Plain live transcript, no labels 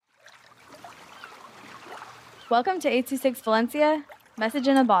Welcome to 826 Valencia, message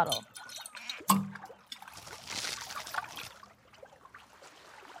in a bottle.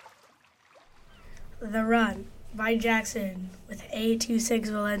 The Run by Jackson with 826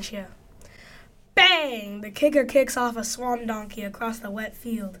 Valencia. Bang! The kicker kicks off a swamp donkey across the wet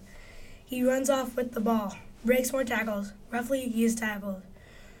field. He runs off with the ball, breaks more tackles. Roughly, he is tackled.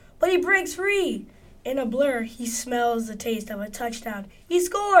 But he breaks free! In a blur, he smells the taste of a touchdown. He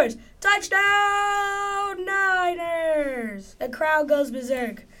scores! Touchdown, Niners! The crowd goes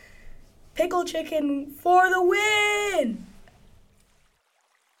berserk. Pickle chicken for the win!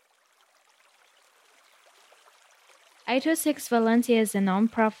 826 Valencia is a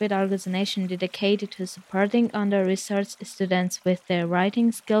non-profit organization dedicated to supporting under-researched students with their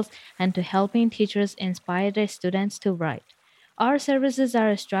writing skills and to helping teachers inspire their students to write. Our services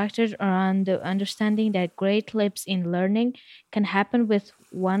are structured around the understanding that great leaps in learning can happen with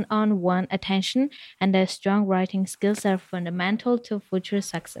one-on-one attention and that strong writing skills are fundamental to future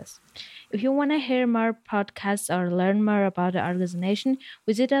success. If you want to hear more podcasts or learn more about the organization,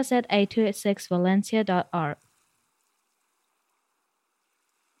 visit us at 826valencia.org.